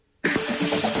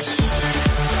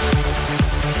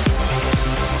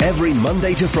Every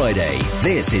Monday to Friday,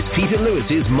 this is Peter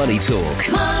Lewis's Money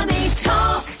Talk. Money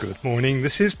Talk. Good morning,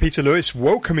 this is Peter Lewis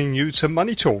welcoming you to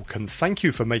Money Talk, and thank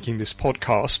you for making this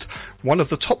podcast one of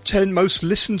the top 10 most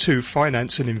listened to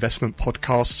finance and investment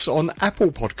podcasts on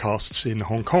Apple Podcasts in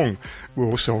Hong Kong. We're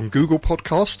also on Google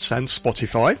Podcasts and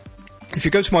Spotify. If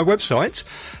you go to my website,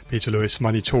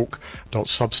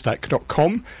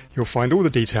 peterlewismoneytalk.substack.com, you'll find all the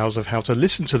details of how to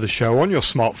listen to the show on your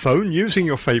smartphone using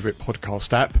your favourite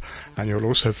podcast app, and you'll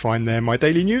also find there my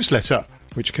daily newsletter,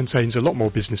 which contains a lot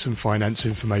more business and finance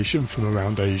information from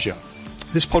around Asia.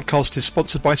 This podcast is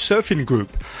sponsored by Surfin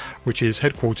Group, which is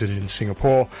headquartered in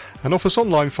Singapore and offers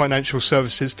online financial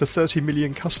services to 30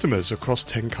 million customers across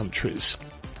 10 countries.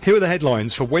 Here are the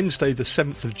headlines for Wednesday the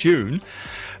 7th of June.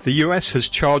 The US has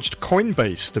charged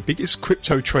Coinbase, the biggest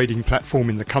crypto trading platform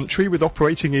in the country, with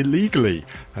operating illegally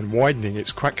and widening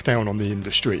its crackdown on the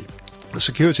industry. The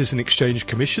Securities and Exchange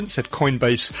Commission said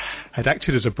Coinbase had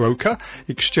acted as a broker,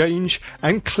 exchange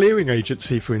and clearing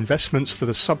agency for investments that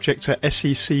are subject to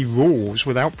SEC rules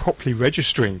without properly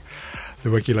registering. The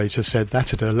regulator said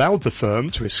that had allowed the firm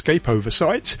to escape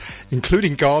oversight,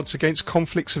 including guards against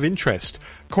conflicts of interest.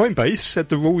 Coinbase said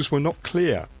the rules were not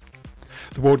clear.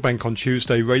 The World Bank on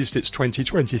Tuesday raised its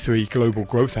 2023 global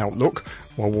growth outlook,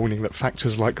 while warning that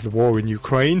factors like the war in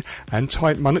Ukraine and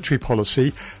tight monetary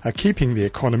policy are keeping the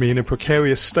economy in a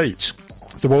precarious state.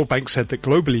 The World Bank said that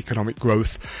global economic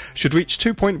growth should reach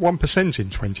 2.1% in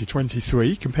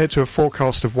 2023, compared to a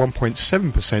forecast of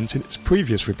 1.7% in its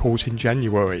previous report in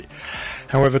January.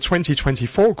 However,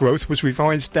 2024 growth was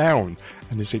revised down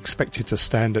and is expected to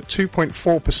stand at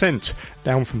 2.4%,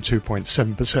 down from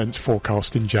 2.7%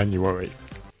 forecast in January.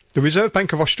 The Reserve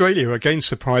Bank of Australia again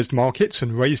surprised markets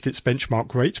and raised its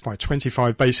benchmark rate by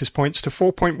 25 basis points to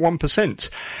 4.1%.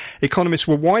 Economists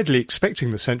were widely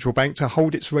expecting the central bank to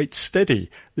hold its rates steady.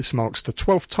 This marks the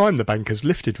 12th time the bank has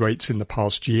lifted rates in the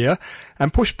past year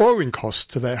and pushed borrowing costs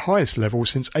to their highest level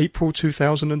since April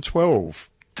 2012.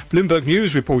 Bloomberg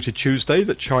News reported Tuesday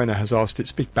that China has asked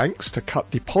its big banks to cut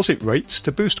deposit rates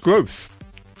to boost growth.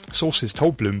 Sources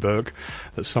told Bloomberg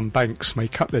that some banks may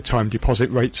cut their time deposit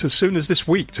rates as soon as this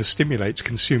week to stimulate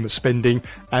consumer spending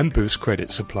and boost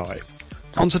credit supply.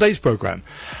 On today's programme,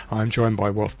 I'm joined by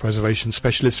Wealth Preservation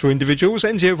Specialist for Individuals,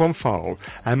 Enzio von Pfahl,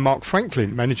 and Mark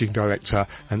Franklin, Managing Director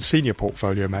and Senior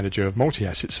Portfolio Manager of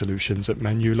Multi-Asset Solutions at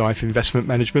Manulife Investment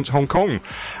Management Hong Kong.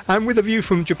 And with a view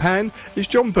from Japan is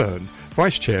John Byrne,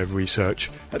 Vice Chair of Research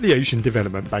at the Asian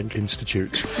Development Bank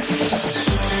Institute.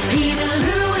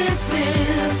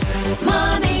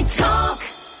 Money Talk.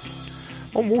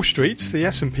 On Wall Street, the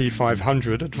S&P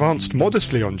 500 advanced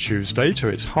modestly on Tuesday to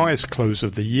its highest close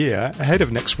of the year ahead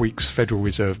of next week's Federal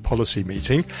Reserve policy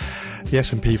meeting. The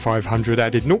S&P 500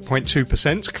 added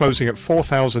 0.2%, closing at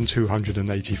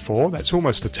 4,284. That's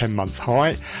almost a 10-month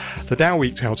high. The Dow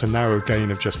eked out a narrow gain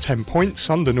of just 10 points,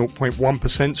 under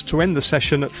 0.1%, to end the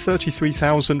session at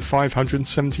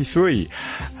 33,573.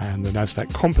 And the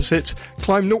Nasdaq Composite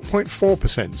climbed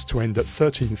 0.4% to end at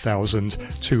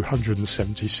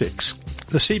 13,276.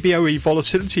 The CBOE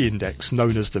Volatility Index,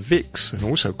 known as the VIX and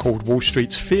also called Wall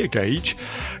Street's Fear Gauge,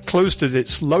 closed at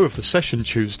its low of the session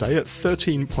Tuesday at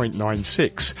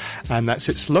 13.96, and that's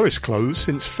its lowest close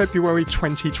since February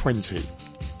 2020.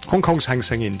 Hong Kong's Hang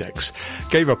Seng Index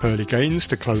gave up early gains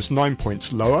to close 9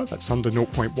 points lower, that's under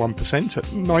 0.1%,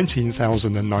 at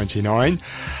 19,099.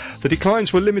 The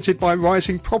declines were limited by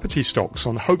rising property stocks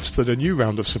on hopes that a new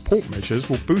round of support measures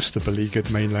will boost the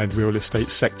beleaguered mainland real estate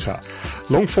sector.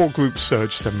 Longfor Group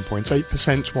surged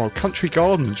 7.8%, while Country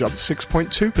Garden jumped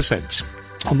 6.2%.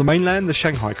 On the mainland, the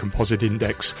Shanghai Composite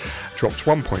Index dropped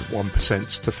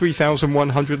 1.1% to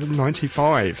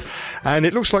 3,195. And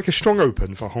it looks like a strong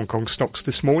open for Hong Kong stocks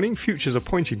this morning. Futures are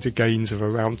pointing to gains of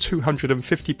around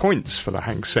 250 points for the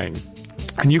Hang Seng.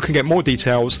 And you can get more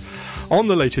details on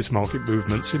the latest market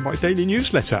movements in my daily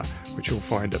newsletter, which you'll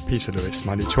find at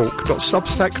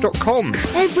peterlewismoneytalk.substack.com.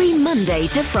 Every Monday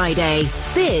to Friday,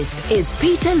 this is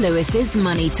Peter Lewis's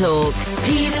Money Talk.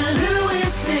 Peter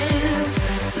Lewis's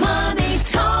Money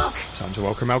Talk. Time to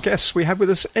welcome our guests. We have with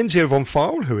us Enzio von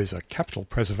Pfahl, who is a capital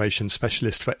preservation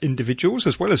specialist for individuals,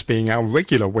 as well as being our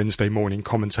regular Wednesday morning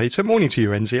commentator. Morning to you,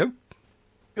 Enzio.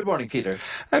 Good morning, Peter.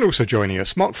 And also joining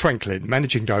us, Mark Franklin,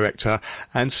 Managing Director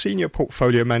and Senior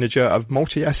Portfolio Manager of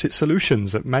Multi-Asset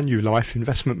Solutions at Manulife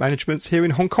Investment Management here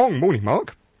in Hong Kong. Morning,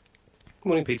 Mark. Good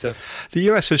morning, Peter.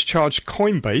 The US has charged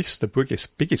Coinbase, the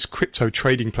biggest crypto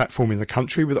trading platform in the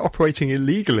country, with operating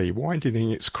illegally,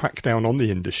 widening its crackdown on the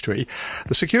industry.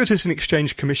 The Securities and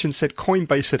Exchange Commission said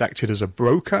Coinbase had acted as a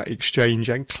broker, exchange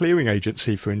and clearing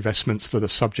agency for investments that are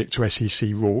subject to SEC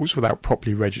rules without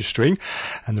properly registering,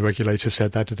 and the regulator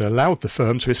said that had allowed the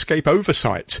firm to escape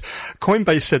oversight.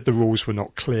 Coinbase said the rules were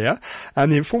not clear,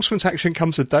 and the enforcement action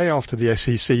comes a day after the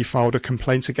SEC filed a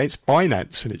complaint against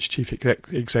Binance and its chief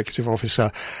executive officer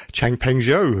Changpeng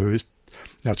Zhou, who is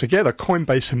now together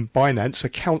Coinbase and Binance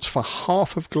accounts for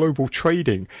half of global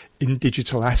trading in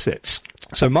digital assets.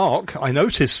 So, Mark, I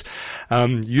notice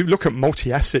you look at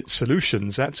multi-asset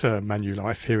solutions at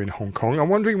Manulife here in Hong Kong. I'm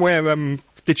wondering where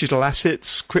digital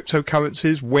assets,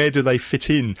 cryptocurrencies, where do they fit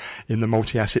in the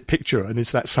multi-asset picture, and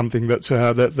is that something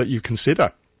that you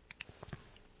consider?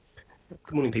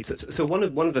 Good morning, Peter. So one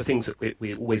of the things that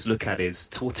we always look at is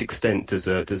to what extent does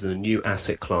a new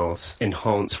asset class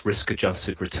enhance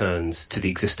risk-adjusted returns to the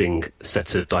existing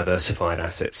set of diversified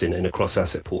assets in a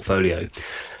cross-asset portfolio.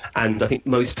 And I think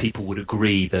most people would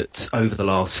agree that over the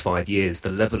last 5 years,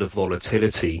 the level of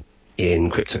volatility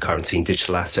in cryptocurrency and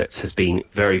digital assets has been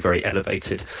very, very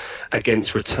elevated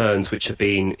against returns which have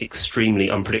been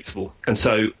extremely unpredictable. And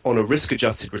so on a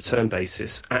risk-adjusted return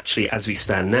basis, actually, as we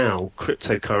stand now,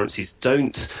 cryptocurrencies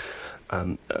don't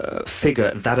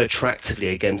figure that attractively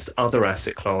against other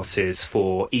asset classes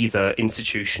for either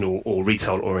institutional or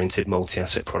retail-oriented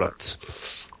multi-asset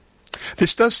products.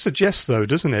 This does suggest, though,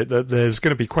 doesn't it, that there's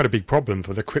going to be quite a big problem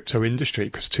for the crypto industry,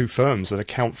 because two firms that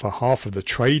account for half of the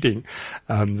trading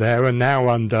there are now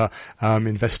under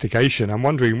investigation. I'm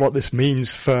wondering what this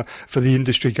means for the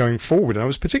industry going forward. And I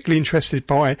was particularly interested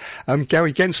by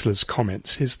Gary Gensler's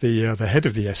comments. He's the head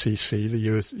of the SEC,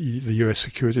 the US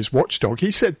Securities Watchdog.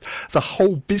 He said the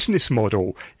whole business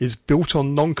model is built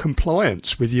on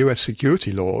non-compliance with US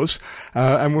security laws,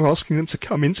 and we're asking them to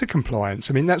come into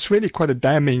compliance. I mean, that's really quite a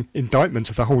damning indictment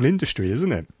of the whole industry,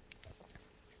 isn't it?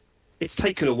 It's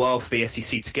taken a while for the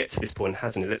SEC to get to this point,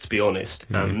 hasn't it? Let's be honest.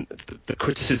 The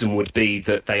criticism would be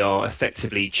that they are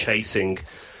effectively chasing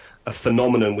a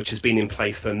phenomenon which has been in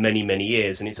play for many, many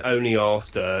years, and it's only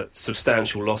after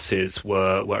substantial losses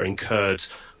were incurred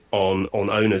on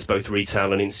owners, both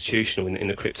retail and institutional, in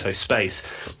the crypto space.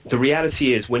 The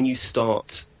reality is, when you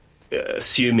start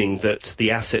assuming that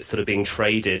the assets that are being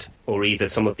traded, or either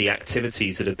some of the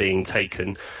activities that are being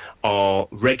taken, are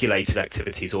regulated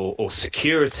activities or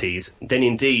securities, then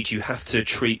indeed you have to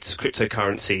treat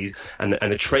cryptocurrencies and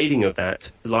the trading of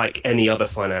that like any other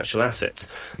financial assets.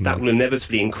 That will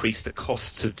inevitably increase the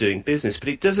costs of doing business, but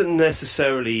it doesn't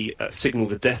necessarily signal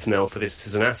the death knell for this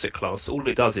as an asset class. All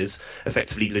it does is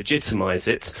effectively legitimize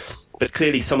it. But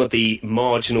clearly, some of the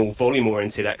marginal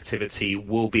volume-oriented activity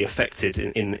will be affected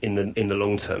in the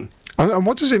long term. And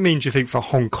what does it mean, do you think, for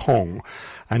Hong Kong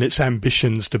and its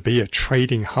ambitions to be a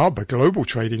trading hub, a global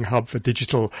trading hub for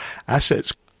digital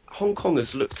assets? Hong Kong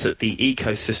has looked at the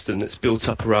ecosystem that's built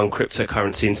up around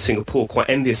cryptocurrency in Singapore quite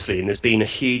enviously, and there's been a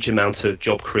huge amount of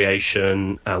job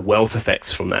creation, wealth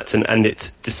effects from that, and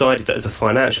it's decided that as a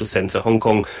financial centre, Hong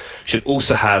Kong should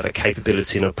also have a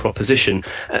capability and a proposition.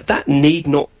 That need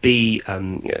not be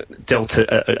dealt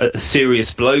a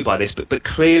serious blow by this, but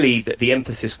clearly the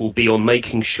emphasis will be on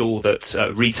making sure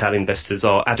that retail investors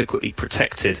are adequately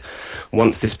protected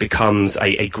once this becomes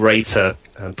a greater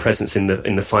presence in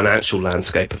the financial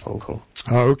landscape of Hong Kong.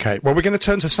 Oh, okay. Well, we're going to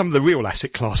turn to some of the real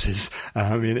asset classes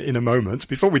in a moment.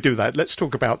 Before we do that, let's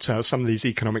talk about some of these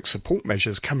economic support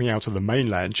measures coming out of the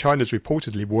mainland. China's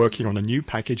reportedly working on a new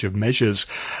package of measures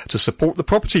to support the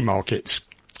property markets,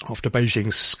 after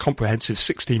Beijing's comprehensive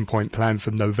 16-point plan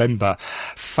from November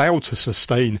failed to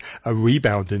sustain a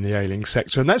rebound in the ailing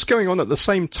sector. And that's going on at the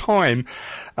same time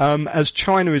as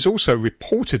China is also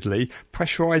reportedly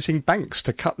pressurizing banks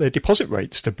to cut their deposit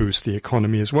rates to boost the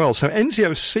economy as well. So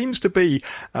NZO seems to be,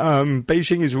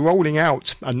 Beijing is rolling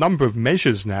out a number of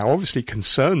measures now, obviously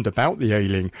concerned about the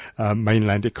ailing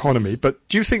mainland economy. But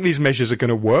do you think these measures are going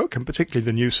to work, and particularly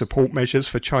the new support measures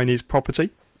for Chinese property?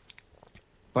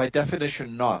 By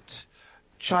definition, not.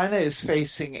 China is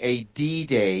facing a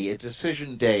D-Day, a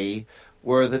decision day,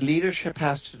 where the leadership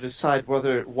has to decide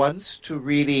whether it wants to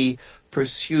really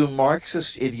pursue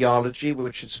Marxist ideology,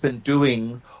 which it's been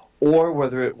doing, or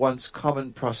whether it wants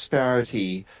common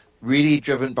prosperity, really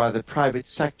driven by the private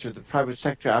sector. The private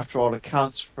sector, after all,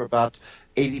 accounts for about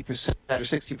 80% or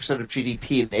 60% of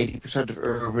GDP and 80% of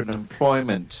urban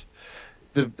employment.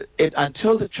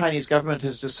 until the Chinese government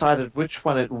has decided which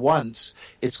one it wants,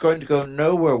 it's going to go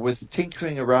nowhere with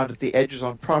tinkering around at the edges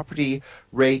on property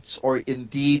rates or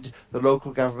indeed the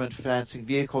local government financing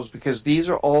vehicles, because these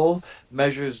are all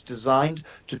measures designed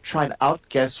to try and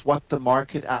outguess what the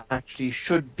market actually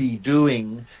should be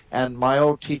doing. And my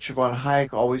old teacher von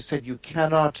Hayek always said you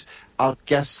cannot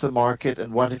outguess the market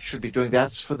and what it should be doing.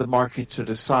 That's for the market to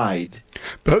decide.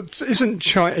 But isn't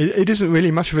China? It isn't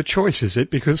really much of a choice, is it?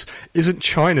 Because isn't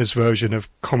China's version of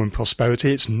common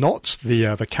prosperity? It's not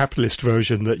the capitalist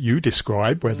version that you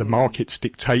describe, where the markets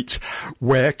dictate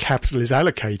where capital is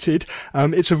allocated.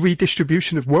 It's a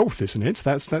redistribution of wealth, isn't it?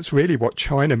 That's really what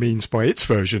China means by its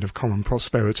version of common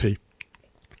prosperity.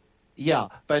 Yeah,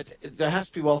 but there has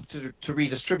to be wealth to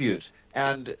redistribute.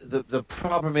 And the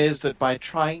problem is that by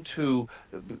trying to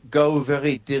go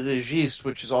very dirigiste,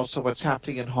 which is also what's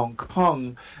happening in Hong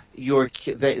Kong,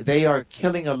 they are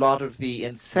killing a lot of the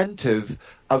incentive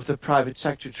of the private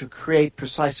sector to create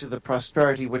precisely the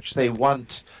prosperity which they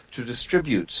want to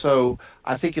distribute. So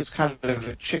I think it's kind of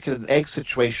a chicken and egg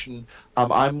situation.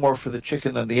 I'm more for the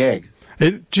chicken than the egg.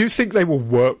 Do you think they will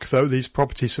work, though, these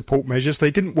property support measures?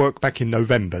 They didn't work back in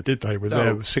November, did they, with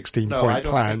their 16-point plan? No, I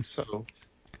don't think so.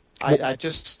 I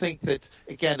just think that,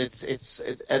 again, it's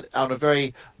on a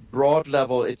very broad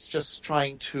level, it's just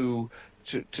trying to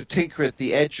tinker at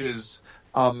the edges,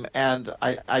 and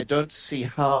I don't see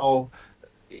how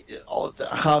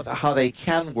they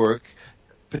can work,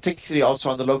 particularly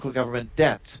also on the local government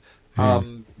debt,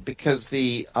 because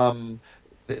they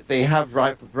have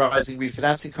rising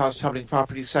refinancing costs, troubling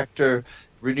property sector,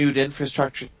 renewed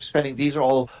infrastructure spending. These are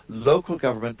all local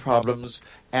government problems,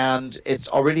 and it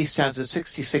already stands at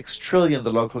 66 trillion,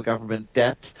 the local government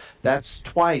debt. That's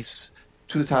twice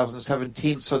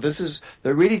 2017. So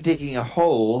they're really digging a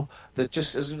hole that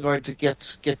just isn't going to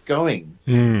get going.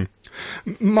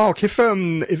 Mark, if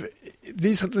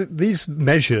these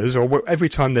measures, or every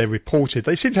time they're reported,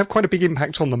 they seem to have quite a big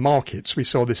impact on the markets. We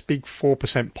saw this big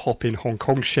 4% pop in Hong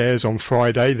Kong shares on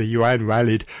Friday. The yuan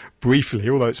rallied briefly,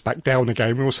 although it's back down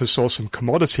again. We also saw some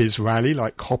commodities rally,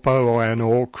 like copper, iron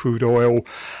ore, crude oil,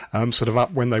 sort of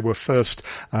up when they were first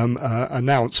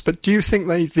announced. But do you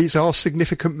think these are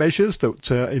significant measures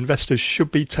that investors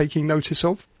should be taking notice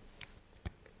of?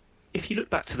 If you look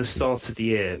back to the start of the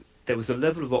year, there was a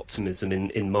level of optimism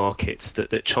in markets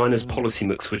that China's policy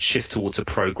mix would shift towards a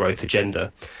pro-growth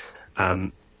agenda.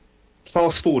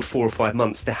 Fast forward 4 or 5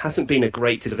 months, there hasn't been a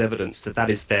great deal of evidence that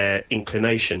is their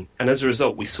inclination. And as a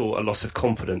result, we saw a loss of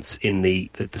confidence in the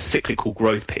cyclical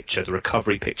growth picture, the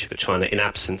recovery picture for China in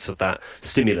absence of that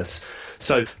stimulus.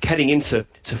 So heading into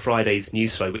Friday's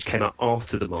news flow, which came out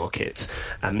after the market,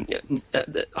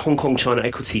 Hong Kong China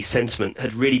equity sentiment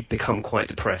had really become quite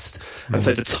depressed. And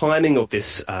so the timing of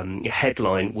this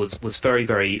headline was very,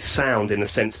 very sound, in the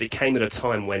sense that it came at a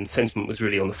time when sentiment was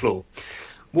really on the floor.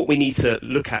 What we need to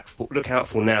look out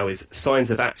for now is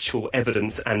signs of actual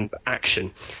evidence and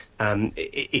action.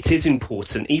 It is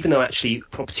important, even though actually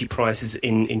property prices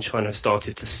in China have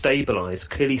started to stabilise,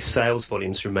 clearly sales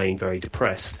volumes remain very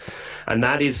depressed. And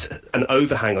that is an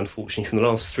overhang, unfortunately, from the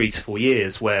last 3 to 4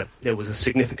 years, where there was a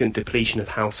significant depletion of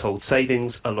household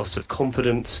savings, a loss of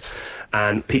confidence,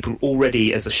 and people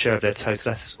already, as a share of their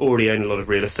total assets, already own a lot of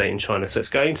real estate in China. So it's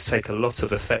going to take a lot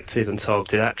of effective and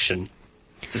targeted action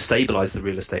to stabilise the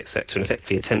real estate sector and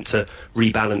effectively attempt to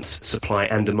rebalance supply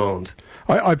and demand.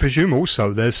 I presume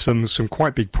also there's some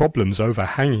quite big problems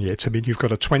overhanging it. I mean, you've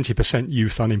got a 20%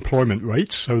 youth unemployment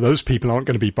rate, so those people aren't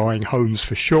going to be buying homes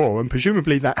for sure. And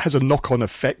presumably that has a knock-on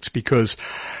effect, because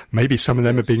maybe some of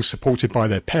them are being supported by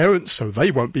their parents, so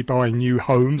they won't be buying new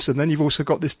homes. And then you've also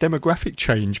got this demographic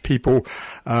change. People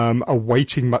are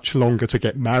waiting much longer to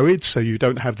get married, so you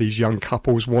don't have these young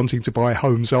couples wanting to buy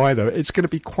homes either. It's going to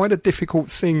be quite a difficult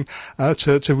thing to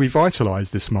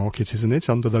revitalise this market, isn't it,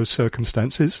 under those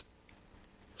circumstances?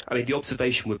 I mean, the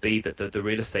observation would be that the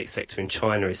real estate sector in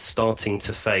China is starting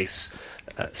to face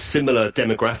similar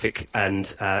demographic and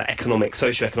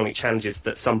socio-economic challenges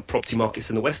that some property markets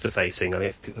in the West are facing. I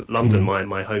mean, London,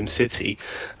 my home city,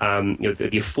 the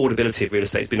affordability of real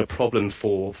estate has been a problem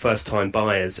for first-time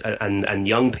buyers and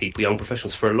young people, young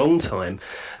professionals, for a long time.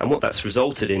 And what that's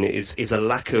resulted in is a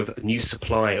lack of new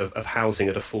supply of housing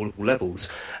at affordable levels.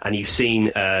 And you've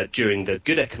seen during the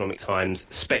good economic times,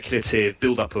 speculative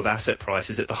build-up of asset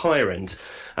prices at the higher end.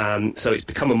 So it's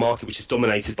become a market which is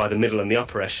dominated by the middle and the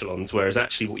upper echelons, whereas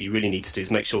actually what you really need to do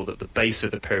is make sure that the base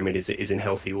of the pyramid is in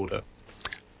healthy order.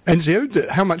 Enzio,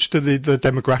 how much do the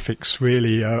demographics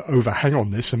really overhang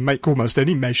on this and make almost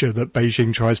any measure that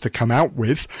Beijing tries to come out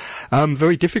with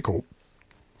very difficult?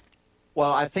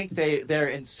 Well, I think they're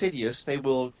insidious. They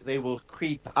will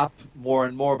creep up more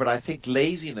and more. But I think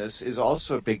laziness is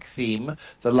also a big theme.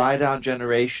 The lie-down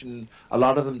generation, a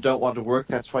lot of them don't want to work.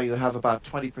 That's why you have about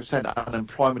 20%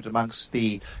 unemployment amongst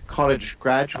the college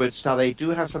graduates. Now, they do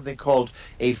have something called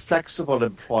a flexible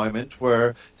employment,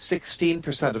 where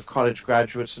 16% of college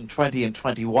graduates in 20 and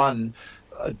 21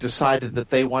 decided that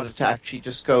they wanted to actually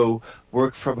just go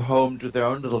work from home, do their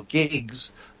own little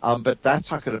gigs, but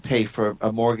that's not going to pay for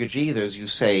a mortgage either, as you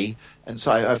say. And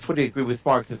so I fully agree with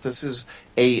Mark that this is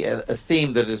a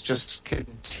theme that is just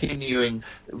continuing.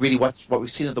 Really, what we've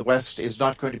seen in the West is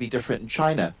not going to be different in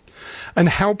China. And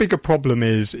how big a problem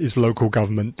is local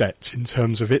government debt in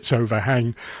terms of its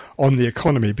overhang on the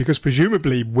economy? Because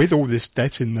presumably, with all this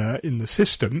debt in the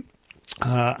system,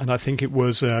 and I think it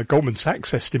was Goldman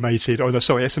Sachs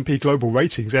S&P Global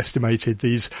Ratings estimated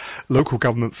these local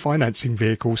government financing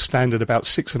vehicles stand at about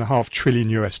 $6.5 trillion.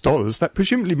 That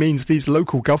presumably means these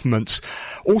local governments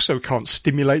also can't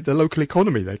stimulate the local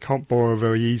economy. They can't borrow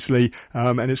very easily,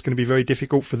 and it's going to be very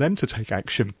difficult for them to take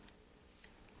action.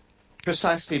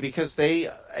 Precisely, because they,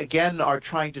 again, are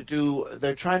trying to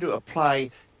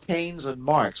apply Keynes and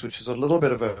Marx, which is a little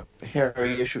bit of a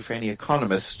hairy issue for any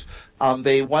economist.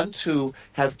 They want to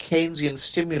have Keynesian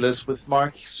stimulus with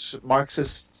Marxist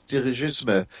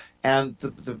dirigisme. And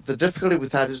the difficulty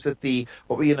with that is that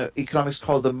what we in economics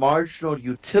call the marginal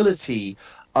utility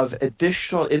of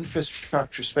additional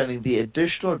infrastructure spending, the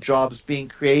additional jobs being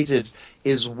created,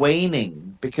 is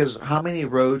waning, because how many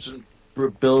roads and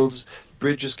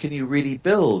bridges can you really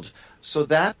build? So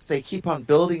that they keep on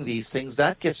building these things,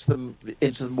 that gets them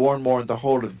into more and more in the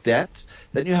hole of debt.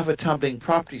 Then you have a tumbling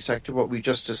property sector, what we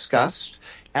just discussed,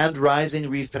 and rising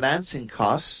refinancing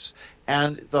costs.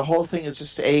 And the whole thing is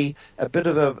just a bit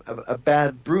of a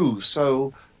bad brew.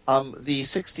 So the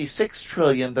 66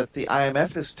 trillion that the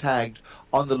IMF has tagged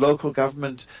on the local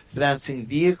government financing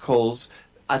vehicles,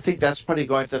 I think that's pretty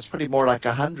more like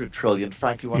 100 trillion,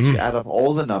 frankly, once you add up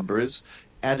all the numbers.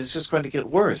 And it's just going to get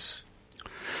worse.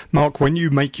 Mark, when you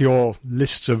make your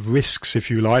lists of risks,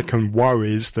 if you like, and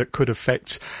worries that could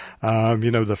affect,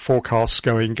 the forecasts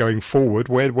going forward,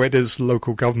 where does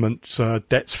local government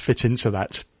debt fit into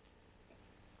that?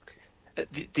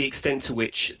 The extent to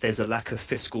which there's a lack of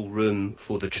fiscal room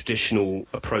for the traditional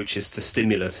approaches to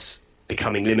stimulus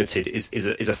becoming limited is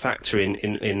a factor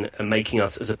in making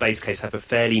us, as a base case, have a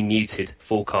fairly muted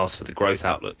forecast for the growth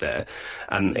outlook there.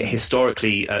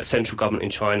 Historically, central government in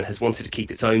China has wanted to keep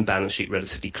its own balance sheet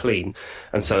relatively clean,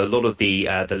 and so a lot of the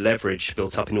leverage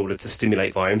built up in order to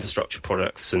stimulate via infrastructure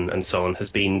products and so on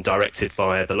has been directed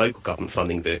via the local government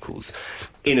funding vehicles.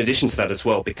 In addition to that as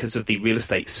well, because of the real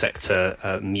estate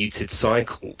sector muted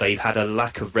cycle, they've had a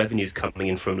lack of revenues coming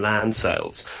in from land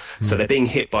sales. So they're being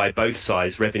hit by both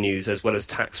sides, revenues as well as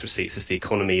tax receipts, as the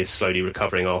economy is slowly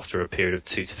recovering after a period of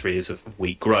 2 to 3 years of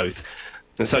weak growth.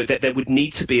 And so there would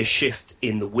need to be a shift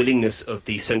in the willingness of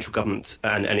the central government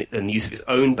and the use of its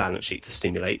own balance sheet to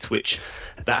stimulate, which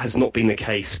that has not been the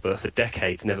case for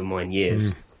decades, never mind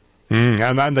years.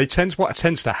 And what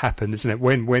tends to happen, isn't it,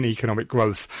 when economic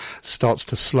growth starts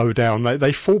to slow down,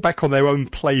 they fall back on their own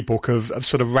playbook of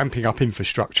sort of ramping up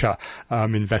infrastructure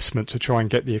investment to try and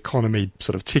get the economy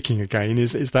sort of ticking again.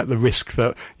 Is that the risk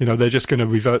that, they're just going to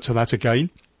revert to that again?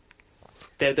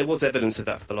 There was evidence of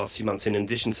that for the last few months. In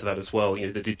addition to that as well,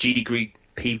 the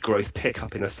GDP growth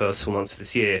pickup in the first 4 months of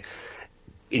this year,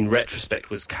 in retrospect,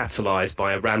 was catalysed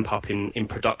by a ramp up in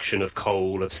production of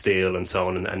coal, of steel, and so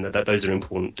on, and those are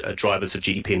important drivers of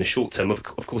GDP in the short term. Of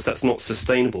course, that's not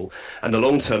sustainable, and the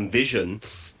long-term vision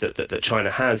that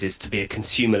China has is to be a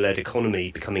consumer-led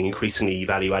economy, becoming increasingly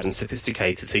value-add and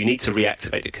sophisticated. So you need to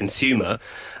reactivate the consumer,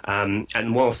 and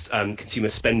whilst consumer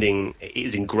spending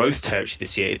is in growth territory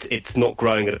this year, it's not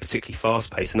growing at a particularly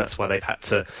fast pace, and that's why they've had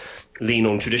to lean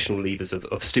on traditional levers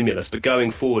of stimulus. But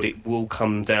going forward, it will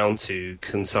come down to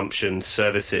consumption,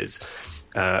 services,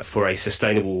 for a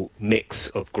sustainable mix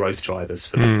of growth drivers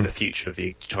for the future of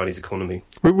the Chinese economy.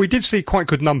 We did see quite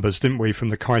good numbers, didn't we, from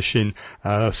the Caixin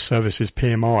Services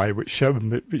PMI,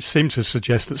 which seemed to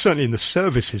suggest that certainly in the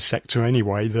services sector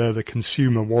anyway, the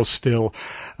consumer was still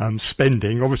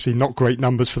spending. Obviously not great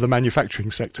numbers for the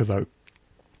manufacturing sector, though.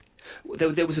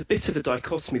 There was a bit of a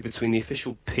dichotomy between the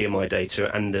official PMI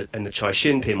data and the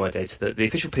Caixin PMI data. The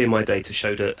official PMI data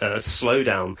showed a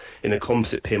slowdown in the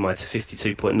composite PMI to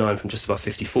 52.9 from just above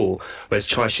 54, whereas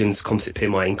Caixin's composite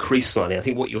PMI increased slightly. I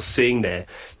think what you're seeing there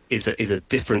is a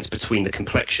difference between the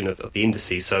complexion of the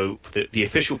indices. So the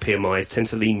official PMIs tend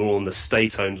to lean more on the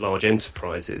state-owned large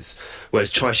enterprises,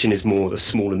 whereas Caixin is more the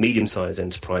small and medium-sized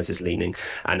enterprises leaning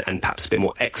and perhaps a bit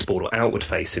more export or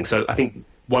outward-facing. So I think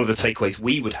one of the takeaways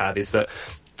we would have is that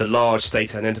the large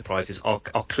state-owned enterprises are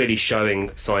clearly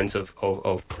showing signs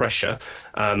of pressure.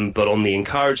 But on the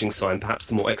encouraging side, perhaps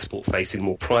the more export-facing,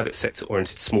 more private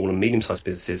sector-oriented small and medium-sized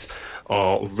businesses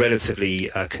are relatively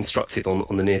constructive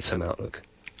on the near-term outlook.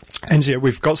 And yeah,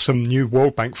 we've got some new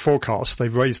World Bank forecasts.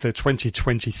 They've raised their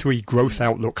 2023 growth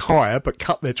outlook higher, but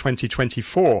cut their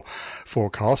 2024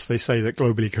 forecast. They say that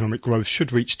global economic growth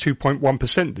should reach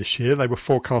 2.1% this year. They were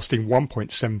forecasting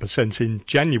 1.7% in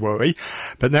January,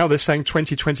 but now they're saying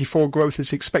 2024 growth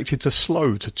is expected to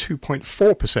slow to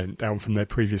 2.4%, down from their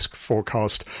previous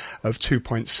forecast of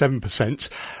 2.7%.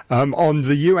 On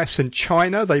the US and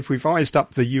China, they've revised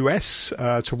up the US to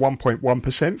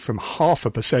 1.1% from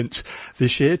 0.5%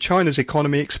 this year. China's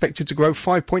economy expected to grow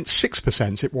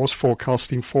 5.6%. It was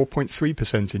forecasting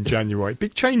 4.3% in January.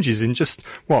 Big changes in just,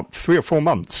 3 or 4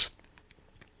 months?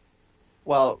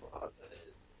 Well,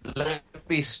 let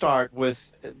me start with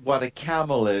what a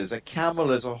camel is. A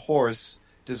camel is a horse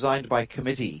designed by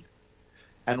committee.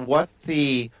 And what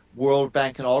the World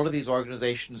Bank and all of these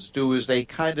organizations do is they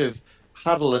kind of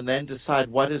huddle and then decide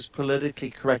what is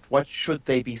politically correct, what should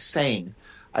they be saying.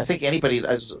 I think anybody,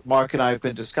 as Mark and I have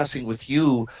been discussing with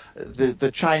you,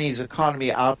 the Chinese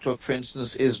economy outlook, for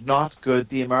instance, is not good.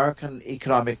 The American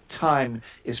economic time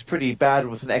is pretty bad,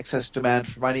 with an excess demand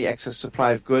for money, excess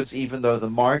supply of goods, even though the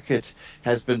market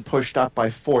has been pushed up by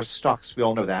forced stocks. We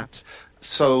all know that.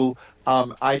 So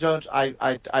I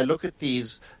look at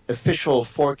these official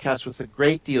forecasts with a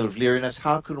great deal of leeriness.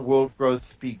 How can world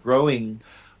growth be growing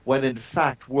when, in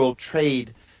fact, world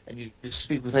trade, and you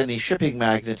speak with any shipping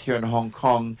magnate here in Hong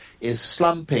Kong, is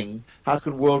slumping? How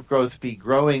can world growth be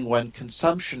growing when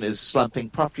consumption is slumping?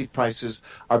 Property prices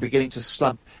are beginning to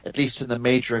slump, at least in the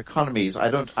major economies.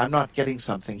 I'm not getting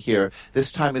something here.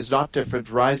 This time is not different.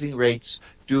 Rising rates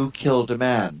do kill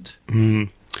demand.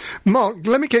 Mark,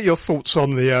 let me get your thoughts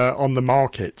on the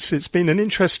markets. It's been an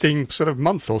interesting sort of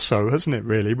month or so, hasn't it,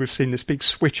 really? We've seen this big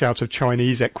switch out of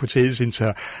Chinese equities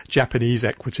into Japanese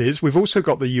equities. We've also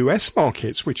got the US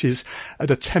markets, which is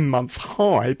at a 10-month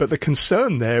high, but the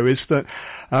concern there is that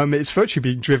it's virtually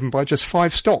being driven by just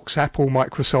 5 stocks: Apple,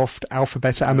 Microsoft,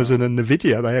 Alphabet, Amazon and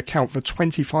Nvidia. They account for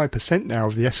 25% now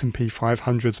of the S&P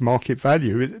 500's market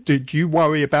value. Do you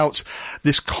worry about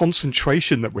this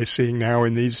concentration that we're seeing now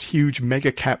in these huge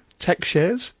mega cap tech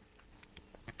shares?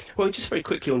 Well, just very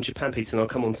quickly on Japan, Peter, and I'll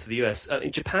come on to the US.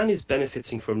 Japan is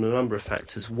benefiting from a number of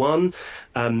factors. One,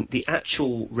 the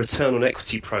actual return on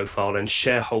equity profile and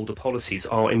shareholder policies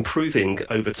are improving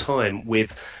over time,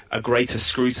 with a greater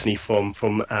scrutiny from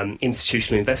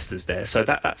institutional investors there. So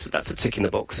that's a tick in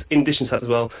the box. In addition to that as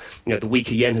well, the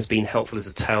weaker yen has been helpful as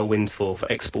a tailwind for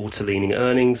exporter-leaning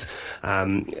earnings.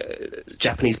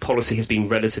 Japanese policy has been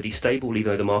relatively stable,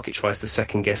 even though the market tries to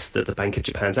second-guess the Bank of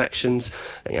Japan's actions.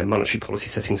 Monetary policy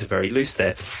settings are very loose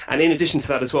there. And in addition to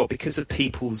that as well, because of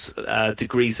people's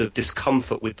degrees of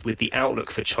discomfort with the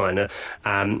outlook for China,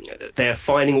 they're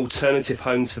finding alternative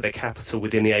homes for their capital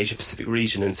within the Asia-Pacific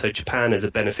region. And so Japan is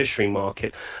a beneficiary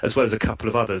market, as well as a couple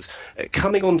of others.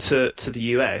 Coming on to the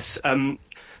US,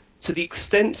 to the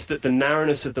extent that the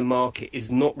narrowness of the market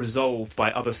is not resolved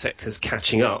by other sectors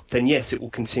catching up, then yes, it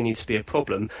will continue to be a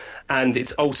problem, and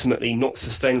it's ultimately not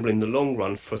sustainable in the long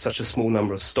run for such a small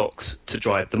number of stocks to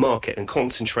drive the market, and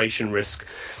concentration risk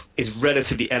is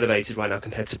relatively elevated right now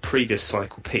compared to previous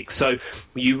cycle peaks. So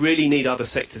you really need other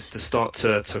sectors to start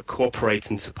to cooperate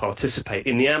and to participate.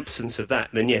 In the absence of that,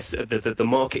 then yes, the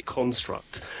market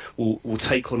construct will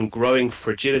take on growing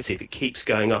fragility if it keeps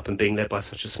going up and being led by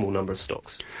such a small number of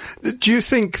stocks. Do you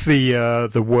think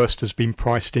the worst has been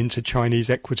priced into Chinese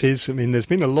equities? I mean, there's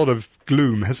been a lot of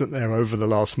gloom, hasn't there, over the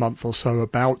last month or so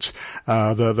about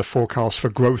the forecast for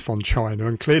growth on China,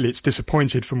 and clearly it's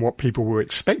disappointed from what people were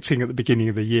expecting at the beginning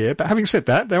of the year. But having said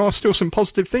that, there are still some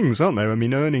positive things, aren't there? I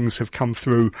mean, earnings have come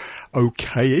through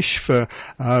okay-ish for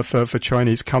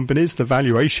Chinese companies. The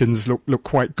valuations look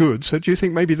quite good. So do you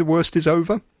think maybe the worst is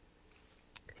over?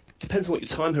 Depends on what your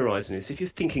time horizon is. If you're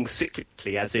thinking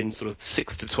cyclically, as in sort of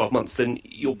 6 to 12 months, then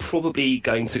you're probably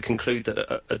going to conclude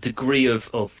that a degree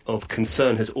of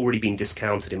concern has already been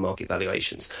discounted in market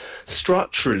valuations.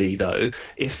 Structurally, though,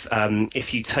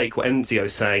 if you take what Enzio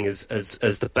is saying as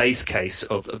the base case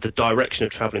of the direction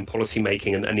of travel in policy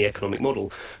making and the economic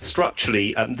model,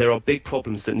 structurally there are big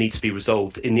problems that need to be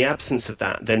resolved. In the absence of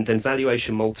that, then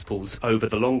valuation multiples over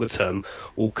the longer term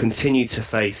will continue to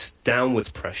face downwards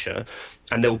pressure,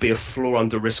 and there will be a floor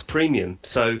under risk premium.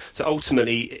 So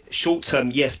ultimately, short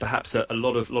term, yes, perhaps a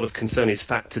lot of concern is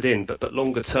factored in, but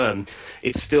longer term,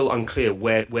 it's still unclear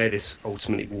where this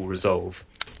ultimately will resolve.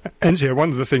 Enzio,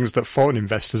 one of the things that foreign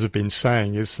investors have been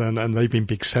saying is, and they've been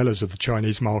big sellers of the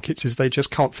Chinese markets, is they just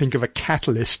can't think of a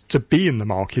catalyst to be in the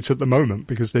market at the moment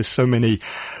because there's so many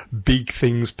big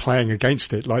things playing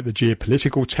against it, like the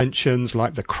geopolitical tensions,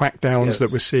 like the crackdowns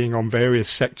that we're seeing on various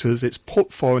sectors. It's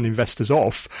put foreign investors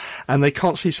off, and they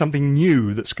can't see something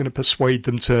new that's going to persuade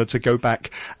them to go back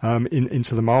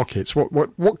into the markets.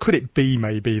 What could it be,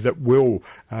 maybe, that will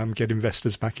get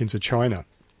investors back into China?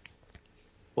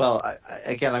 Well,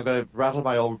 again, I'm going to rattle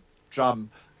my old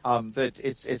drum that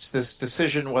it's this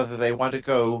decision whether they want to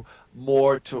go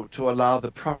more to allow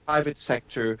the private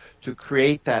sector to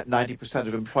create that 90%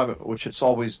 of employment, which it's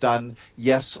always done,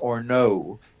 yes or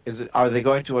no. Are they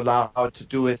going to allow it to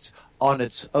do it on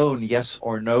its own, yes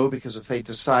or no? Because if they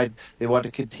decide they want to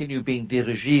continue being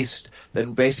dirigiste,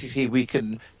 then basically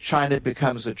China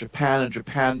becomes a Japan, and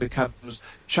Japan becomes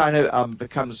China,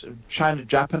 China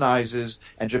Japanizes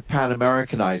and Japan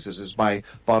Americanizes is my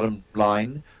bottom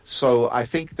line. So I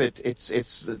think that it's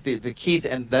the key.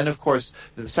 And then, of course,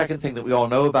 the second thing that we all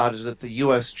know about is that the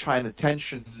U.S.-China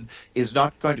tension is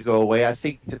not going to go away. I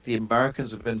think that the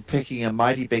Americans have been picking a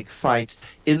mighty big fight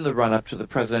in the run-up to the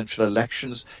presidential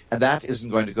elections, and that isn't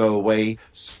going to go away,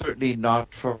 certainly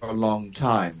not for a long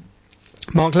time.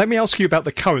 Mark, let me ask you about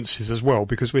the currencies as well,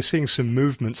 because we're seeing some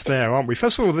movements there, aren't we?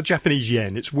 First of all, the Japanese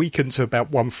yen, it's weakened to about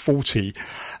 140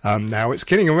 now. It's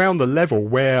getting around the level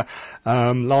where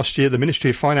last year the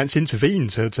Ministry of Finance intervened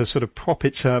to sort of prop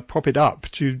it up.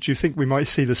 Do you think we might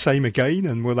see the same again,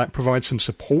 and will that provide some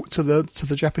support to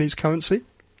the Japanese currency?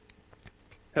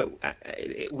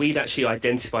 We'd actually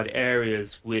identified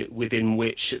areas within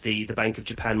which the Bank of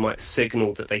Japan might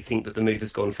signal that they think that the move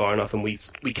has gone far enough, and we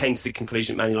came to the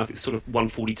conclusion at Manulife it's sort of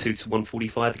 142 to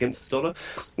 145 against the dollar,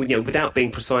 without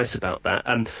being precise about that.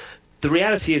 The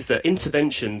reality is that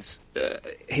interventions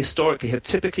historically have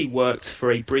typically worked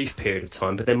for a brief period of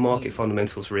time, but then market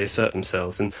fundamentals reassert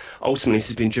themselves, and ultimately this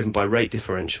has been driven by rate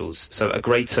differentials. So a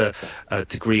greater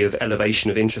degree of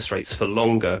elevation of interest rates for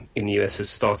longer in the US has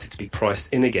started to be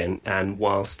priced in again, and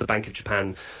whilst the Bank of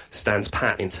Japan stands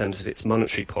pat in terms of its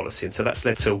monetary policy, and so that's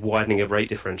led to a widening of rate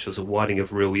differentials, a widening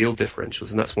of real yield differentials,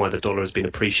 and that's why the dollar has been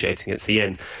appreciating against the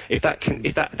yen. If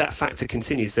that factor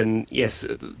continues, then yes,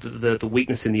 the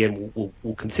weakness in the yen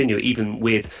will continue, even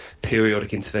with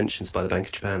periodic interventions by the Bank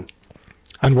of Japan.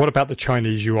 And what about the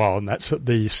Chinese yuan? That's at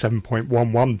the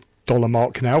 $7.11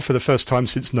 mark now for the first time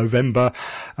since November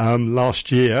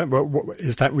last year.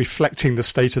 Is that reflecting the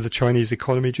state of the Chinese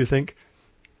economy, do you think?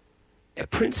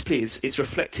 Principally, it's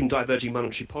reflecting diverging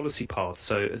monetary policy paths.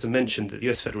 So, as I mentioned, the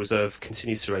US Federal Reserve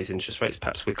continues to raise interest rates.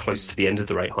 Perhaps we're close to the end of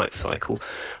the rate hike cycle,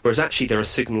 whereas actually there are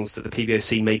signals that the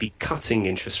PBOC may be cutting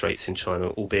interest rates in China,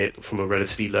 albeit from a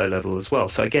relatively low level as well.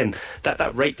 So again,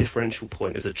 that rate differential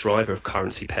point as a driver of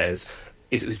currency pairs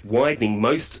is widening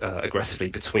most aggressively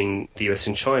between the US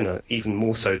and China, even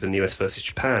more so than the US versus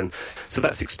Japan. So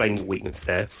that's explaining the weakness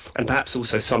there. And perhaps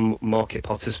also some market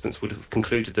participants would have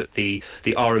concluded that the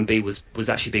RMB was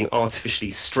actually being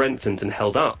artificially strengthened and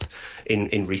held up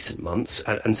in recent months.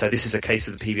 And so this is a case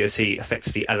of the PBOC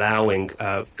effectively allowing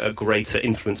a greater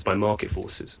influence by market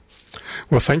forces.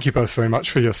 Well, thank you both very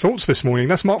much for your thoughts this morning.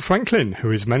 That's Mark Franklin, who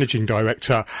is Managing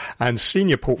Director and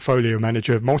Senior Portfolio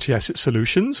Manager of Multi-Asset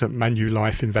Solutions at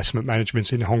Manulife Investment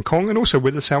Management in Hong Kong, and also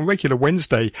with us our regular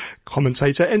Wednesday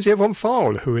commentator, Enzio von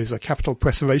Pfahl, who is a capital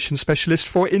preservation specialist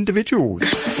for individuals.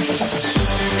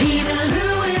 Peter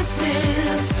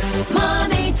Lewis's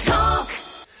Money Talk.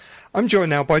 I'm joined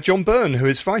now by John Byrne, who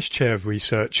is Vice Chair of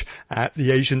Research at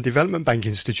the Asian Development Bank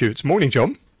Institute. Morning,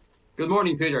 John. Good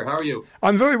morning, Peter. How are you?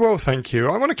 I'm very well, thank you.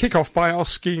 I want to kick off by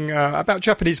asking about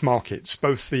Japanese markets,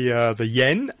 both the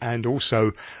yen and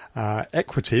also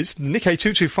equities. The Nikkei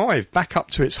 225 back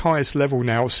up to its highest level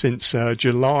now since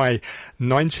July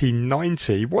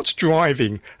 1990. What's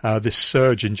driving this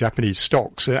surge in Japanese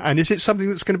stocks? And is it something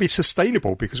that's going to be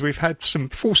sustainable? Because we've had some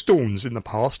false dawns in the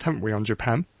past, haven't we, on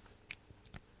Japan?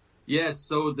 Yes,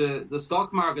 so the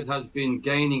stock market has been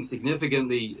gaining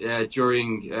significantly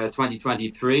during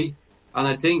 2023. And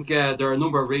I think there are a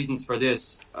number of reasons for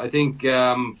this. I think,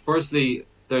 firstly,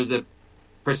 there's a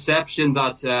perception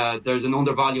that there's an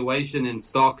undervaluation in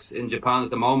stocks in Japan at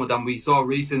the moment. And we saw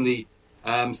recently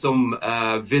some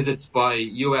visits by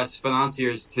US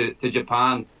financiers to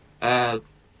Japan,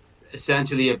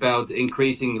 essentially about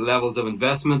increasing levels of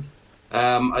investment.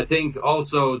 I think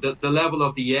also that the level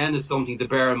of the yen is something to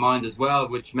bear in mind as well,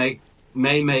 which may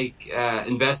make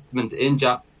investment in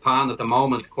Japan at the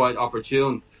moment quite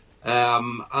opportune.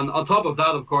 And on top of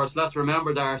that, of course, let's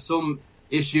remember there are some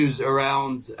issues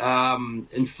around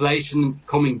inflation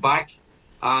coming back,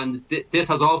 and this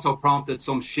has also prompted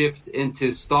some shift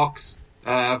into stocks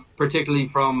particularly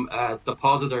from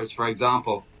depositors, for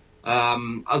example.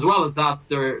 As well as that,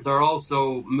 there are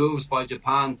also moves by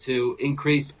Japan to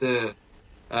increase the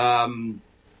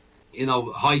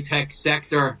high-tech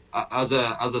sector as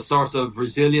a source of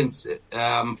resilience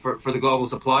for the global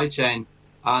supply chain.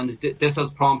 And this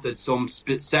has prompted some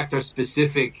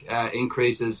sector-specific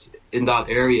increases in that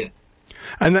area.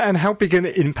 And how big an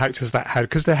impact has that had?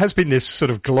 Because there has been this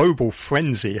sort of global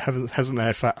frenzy, hasn't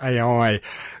there, for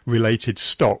AI-related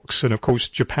stocks? And of course,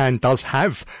 Japan does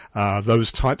have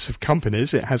those types of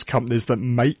companies. It has companies that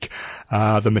make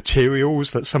the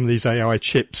materials that some of these AI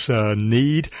chips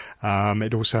need.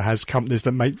 It also has companies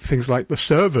that make things like the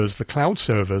servers, the cloud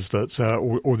servers that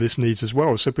all this needs as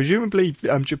well. So presumably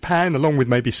Japan, along with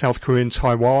maybe South Korea and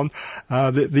Taiwan,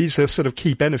 these are sort of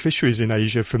key beneficiaries in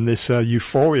Asia from this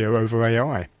euphoria over AI.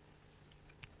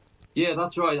 Yeah,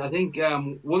 that's right. I think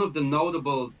one of the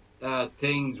notable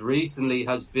things recently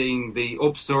has been the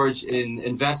upsurge in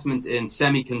investment in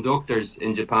semiconductors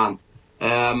in Japan.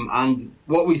 And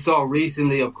what we saw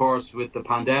recently, of course, with the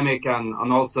pandemic and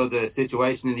also the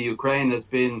situation in the Ukraine has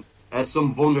been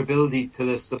some vulnerability to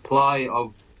the supply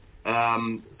of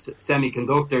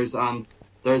semiconductors. And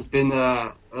there's been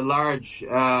a large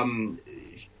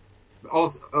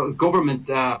government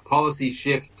policy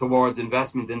shift towards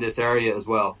investment in this area as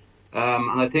well.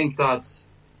 And I think that,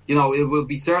 it will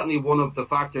be certainly one of the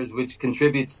factors which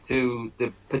contributes to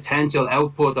the potential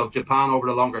output of Japan over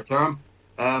the longer term.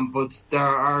 But there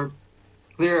are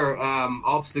clear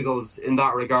obstacles in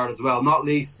that regard as well, not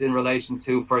least in relation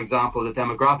to, for example, the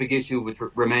demographic issue, which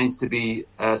remains to be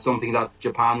something that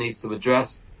Japan needs to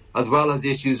address, as well as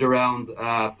issues around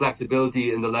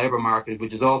flexibility in the labour market,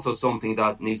 which is also something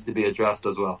that needs to be addressed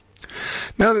as well.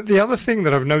 Now, the other thing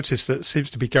that I've noticed that seems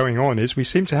to be going on is we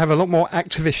seem to have a lot more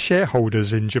activist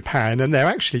shareholders in Japan, and they're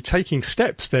actually taking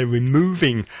steps. They're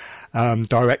removing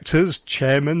directors,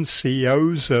 chairmen,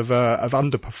 CEOs of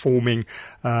underperforming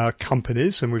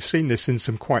companies, and we've seen this in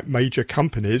some quite major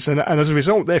companies. And as a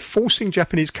result, they're forcing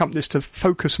Japanese companies to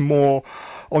focus more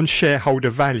on shareholder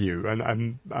value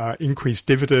and increase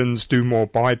dividends, do more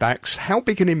buybacks. How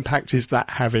big an impact is that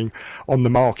having on the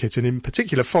market, and in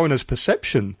particular foreigners'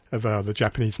 perception of the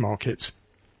Japanese markets?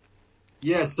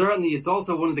 Yeah, certainly. It's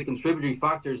also one of the contributory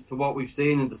factors to what we've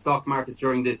seen in the stock market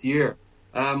during this year.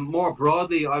 More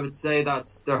broadly, I would say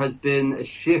that there has been a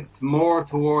shift more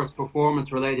towards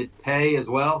performance-related pay as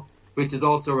well, which is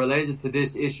also related to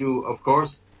this issue, of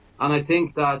course. And I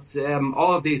think that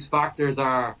all of these factors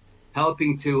are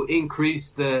helping to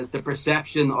increase the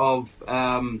perception of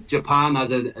Japan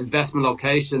as an investment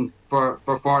location for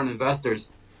foreign investors.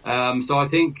 So I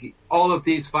think all of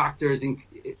these factors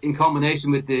in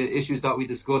combination with the issues that we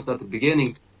discussed at the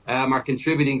beginning are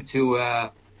contributing to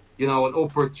an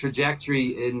upward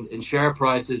trajectory in share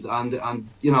prices, and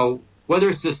whether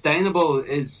it's sustainable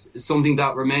is something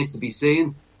that remains to be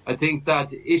seen. I think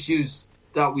that issues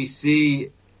that we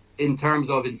see in terms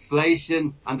of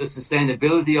inflation and the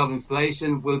sustainability of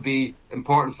inflation will be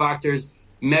important factors.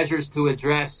 Measures to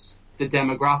address the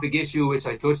demographic issue, which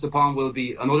I touched upon, will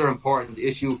be another important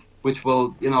issue, which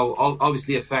will,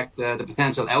 obviously affect the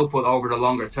potential output over the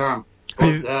longer term.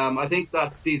 But I think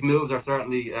that these moves are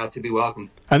certainly to be welcomed.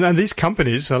 And these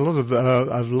companies, a lot of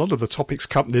the Topics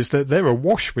companies, they're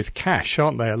awash with cash,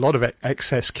 aren't they? A lot of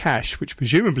excess cash, which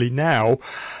presumably now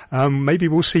maybe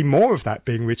we'll see more of that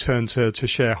being returned to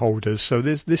shareholders. So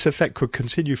this effect could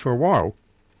continue for a while.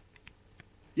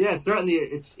 Yeah, certainly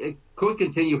it could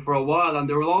continue for a while, and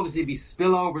there will obviously be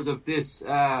spillovers of this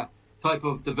type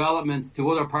of development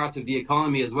to other parts of the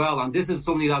economy as well. And this is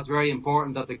something that's very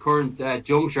important at the current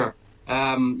juncture.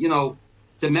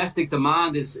 Domestic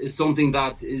demand is something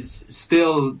that is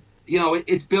still,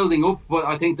 it's building up, but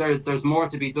I think there's more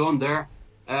to be done there.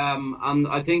 And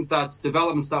I think that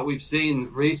developments that we've seen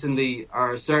recently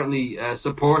are certainly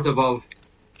supportive of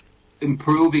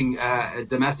improving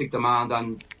domestic demand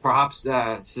and perhaps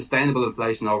sustainable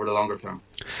inflation over the longer term.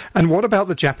 And what about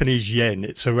the Japanese yen?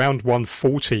 It's around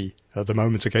 140 at the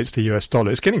moment against the US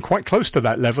dollar. It's getting quite close to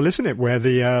that level, isn't it, where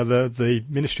the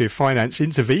Ministry of Finance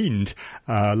intervened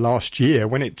last year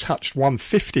when it touched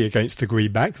 150 against the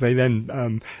greenback. They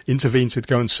then intervened to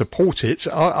go and support it.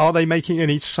 Are they making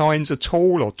any signs at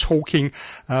all, or trying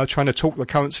to talk the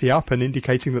currency up and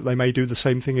indicating that they may do the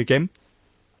same thing again?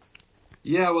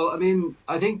 Yeah, well, I mean,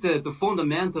 I think the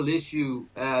fundamental issue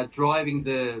driving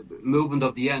the movement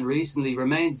of the yen recently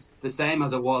remains the same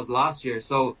as it was last year.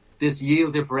 So this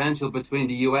yield differential between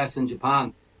the US and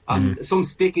Japan, and some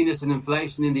stickiness in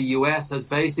inflation in the US has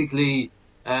basically,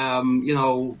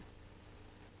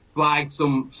 flagged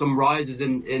some rises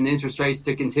in interest rates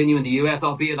to continue in the US,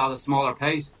 albeit at a smaller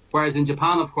pace. Whereas in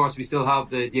Japan, of course, we still have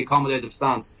the accommodative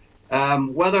stance.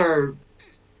 Whether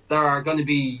there are going to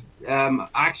be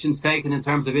actions taken in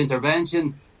terms of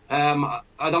intervention,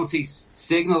 I don't see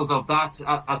signals of that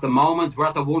at the moment. We're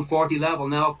at the 140 level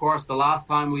now, of course. The last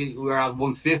time we were at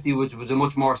 150, which was a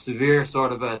much more severe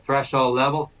sort of a threshold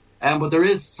level. But there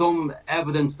is some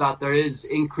evidence that there is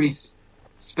increased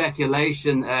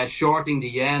speculation shorting the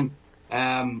yen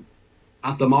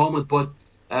at the moment. But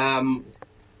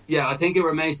I think it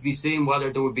remains to be seen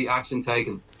whether there would be action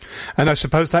taken. And I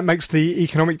suppose that makes the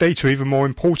economic data even more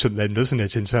important then, doesn't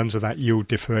it, in terms of that yield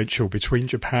differential between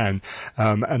Japan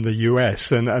and the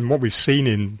US. And what we've seen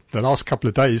in the last couple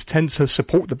of days tends to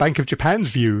support the Bank of Japan's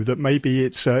view that maybe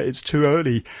it's too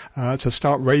early to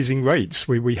start raising rates.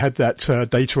 We had that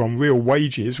data on real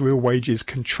wages. Real wages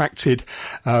contracted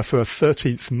for a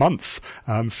 13th month,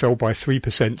 fell by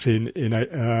 3%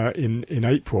 in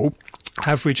April.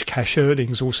 Average cash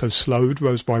earnings also slowed,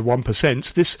 rose by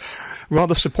 1%. This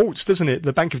rather supports, doesn't it,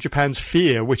 the Bank of Japan's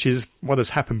fear, which is what has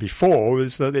happened before,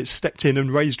 is that it's stepped in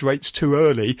and raised rates too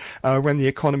early when the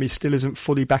economy still isn't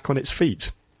fully back on its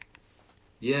feet.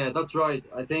 Yeah, that's right.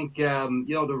 I think,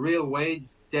 the real wage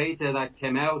data that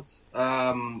came out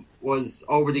was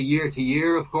over the year to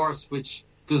year, of course, which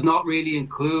does not really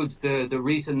include the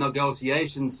recent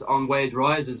negotiations on wage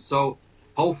rises. So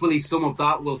hopefully some of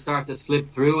that will start to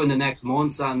slip through in the next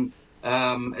months and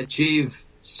achieve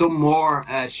some more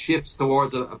shifts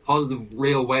towards a positive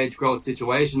real wage growth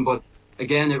situation. But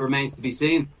again, it remains to be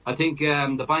seen. I think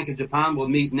the Bank of Japan will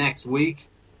meet next week,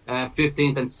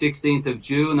 15th and 16th of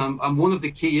June. And one of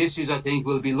the key issues, I think,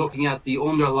 will be looking at the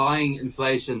underlying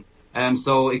inflation,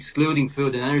 so excluding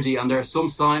food and energy. And there are some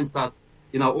signs that,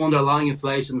 underlying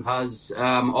inflation has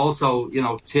also,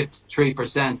 tipped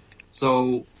 3%.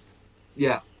 So,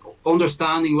 yeah,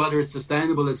 understanding whether it's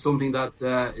sustainable is something that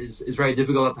is very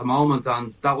difficult at the moment,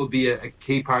 and that would be a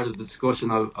key part of the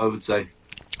discussion, I would say.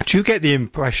 Do you get the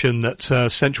impression that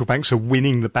central banks are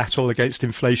winning the battle against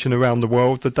inflation around the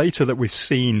world? The data that we've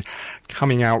seen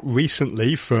coming out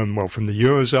recently from the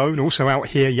Eurozone, also out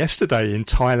here yesterday in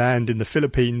Thailand, in the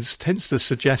Philippines, tends to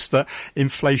suggest that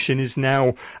inflation is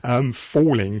now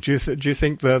falling. Do you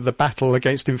think the battle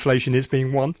against inflation is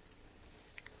being won?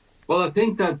 Well, I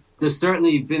think that there's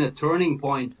certainly been a turning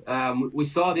point. We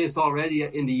saw this already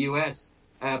in the US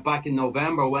back in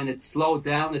November when it slowed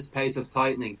down its pace of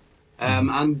tightening.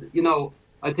 And,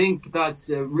 I think that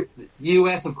the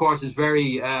US, of course, is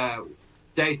very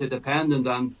data dependent,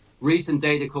 and recent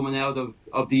data coming out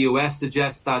of the US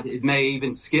suggests that it may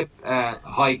even skip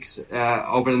hikes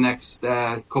over the next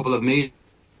couple of meetings.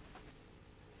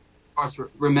 Of course,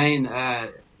 remain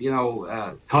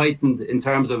tightened in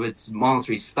terms of its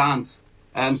monetary stance.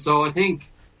 So I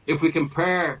think if we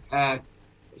compare,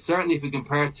 certainly if we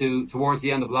compare to towards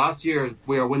the end of last year,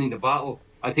 we are winning the battle.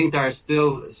 I think there are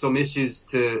still some issues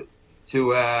to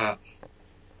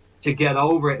get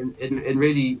over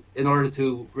in order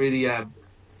to really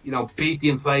beat the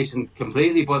inflation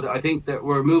completely. But I think that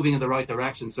we're moving in the right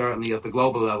direction, certainly at the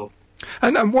global level.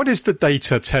 And what is the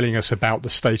data telling us about the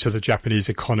state of the Japanese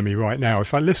economy right now?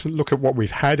 If I look at what we've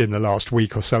had in the last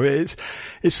week or so, it's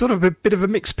sort of a bit of a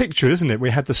mixed picture, isn't it? We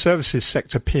had the services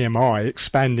sector PMI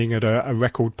expanding at a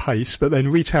record pace, but then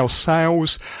retail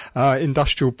sales,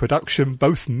 industrial production,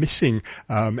 both missing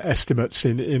estimates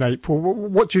in April.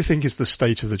 What do you think is the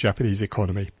state of the Japanese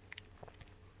economy?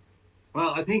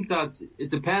 Well, I think that it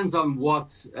depends on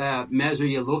what measure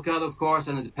you look at, of course,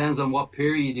 and it depends on what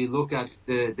period you look at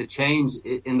the change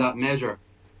in that measure.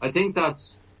 I think that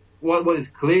what is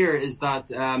clear is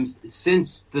that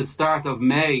since the start of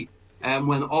May,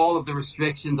 when all of the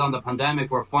restrictions on the pandemic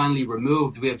were finally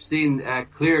removed, we have seen a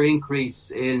clear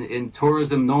increase in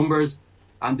tourism numbers,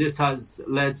 and this has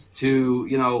led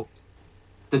to,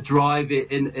 the drive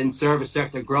in service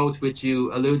sector growth, which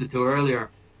you alluded to earlier.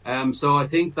 So I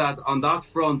think that on that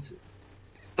front,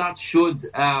 that should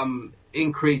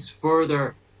increase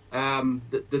further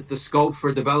the scope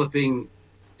for developing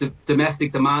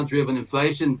domestic demand-driven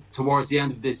inflation towards the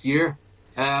end of this year.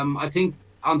 I think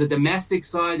on the domestic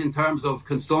side, in terms of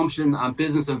consumption and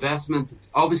business investment,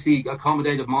 obviously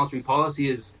accommodative monetary policy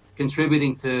is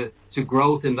contributing to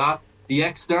growth in that. The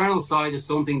external side is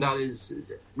something that is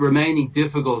remaining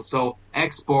difficult. So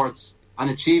exports and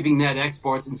achieving net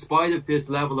exports, in spite of this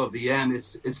level of the yen,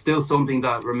 is still something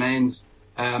that remains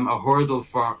a hurdle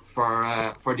for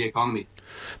the economy.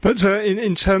 But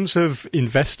in terms of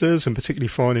investors, and particularly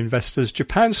foreign investors,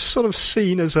 Japan's sort of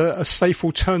seen as a safe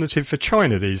alternative for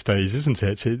China these days, isn't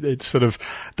it? It sort of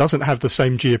doesn't have the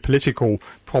same geopolitical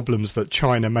problems that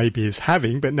China maybe is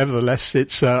having, but nevertheless,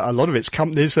 it's a lot of its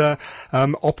companies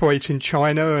operate in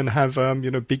China and have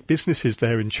big businesses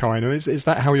there in China. Is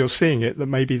that how you're seeing it? That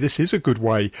maybe this is a good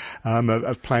way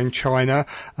of playing China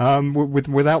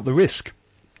without the risk?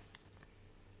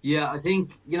 Yeah, I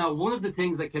think, one of the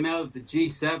things that came out of the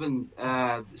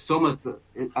G7 summit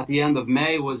at the end of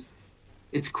May was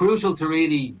it's crucial to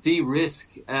really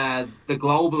de-risk the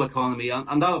global economy.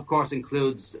 And that, of course,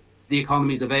 includes the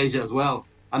economies of Asia as well.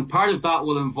 And part of that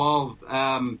will involve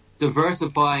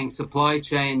diversifying supply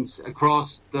chains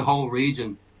across the whole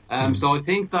region. So I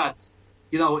think that,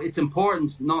 it's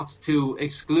important not to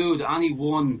exclude any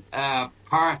one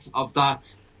part of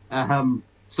that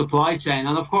supply chain.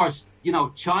 And, of course,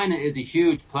 China is a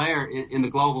huge player in the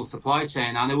global supply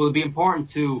chain, and it will be important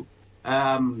to,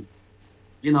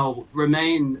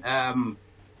 remain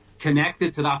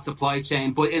connected to that supply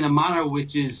chain, but in a manner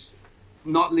which is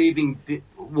not leaving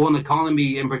one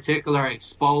economy in particular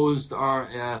exposed or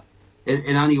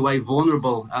in any way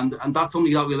vulnerable. And that's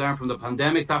something that we learned from the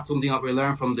pandemic. That's something that we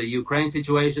learned from the Ukraine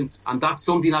situation, and that's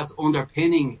something that's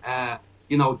underpinning,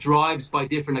 drives by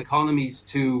different economies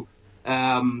to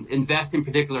invest in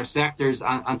particular sectors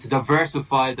and to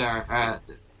diversify their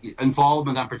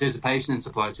involvement and participation in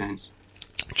supply chains.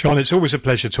 John, it's always a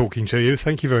pleasure talking to you.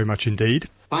 Thank you very much indeed.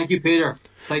 Thank you, Peter.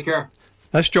 Take care.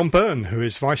 That's John Byrne, who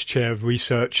is Vice Chair of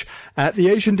Research at the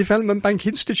Asian Development Bank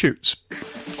Institutes.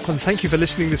 And thank you for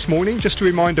listening this morning. Just a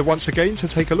reminder once again to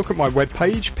take a look at my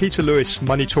webpage,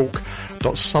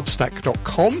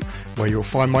 peterlewismoneytalk.substack.com, where you'll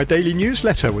find my daily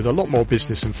newsletter with a lot more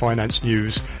business and finance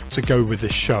news to go with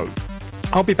this show.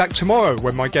 I'll be back tomorrow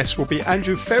when my guests will be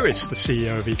Andrew Ferris, the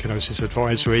CEO of Econosis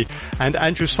Advisory, and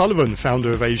Andrew Sullivan,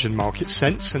 founder of Asian Market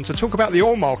Sense. And to talk about the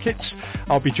oil markets,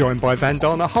 I'll be joined by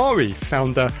Vandana Hari,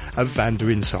 founder of Vanda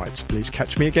Insights. Please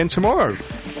catch me again tomorrow.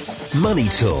 Money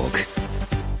Talk